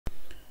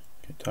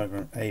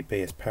Diagram AB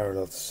is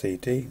parallel to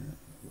CD.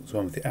 There's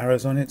one with the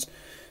arrows on it.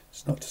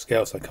 It's not to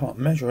scale, so I can't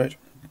measure it.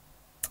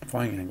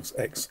 Finding angles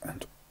X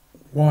and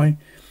Y.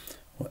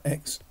 Well,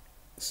 X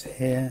is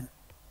here,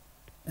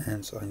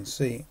 and so I can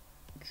see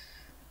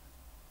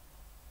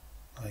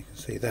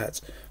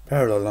that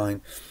parallel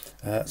line.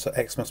 So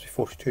X must be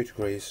 42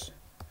 degrees,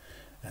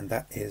 and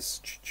that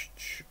is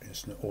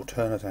an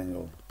alternate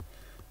angle.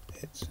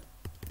 It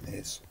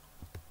is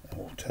an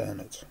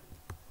alternate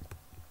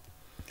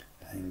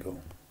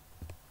angle.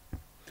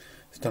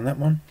 It's done that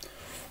one.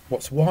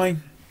 What's Y?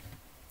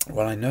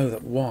 Well, I know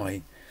that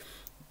Y,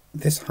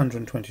 this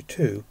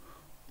 122,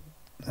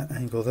 that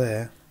angle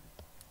there,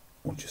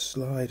 will just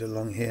slide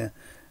along here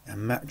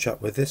and match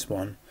up with this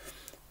one,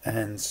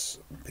 and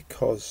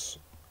because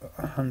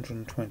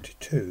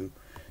 122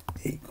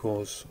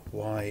 equals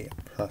Y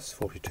plus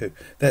 42,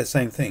 they're the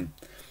same thing.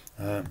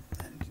 And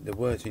the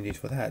word you need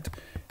for that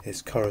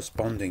is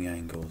corresponding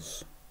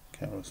angles.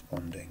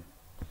 Corresponding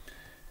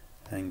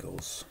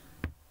angles.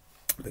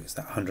 Because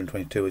that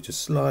 122 would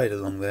just slide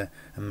along there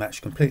and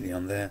match completely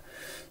on there.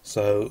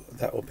 So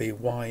that will be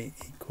Y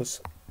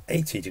equals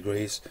 80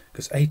 degrees,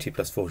 because 80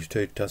 plus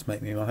 42 does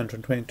make me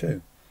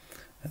 122.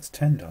 That's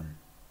 10 done.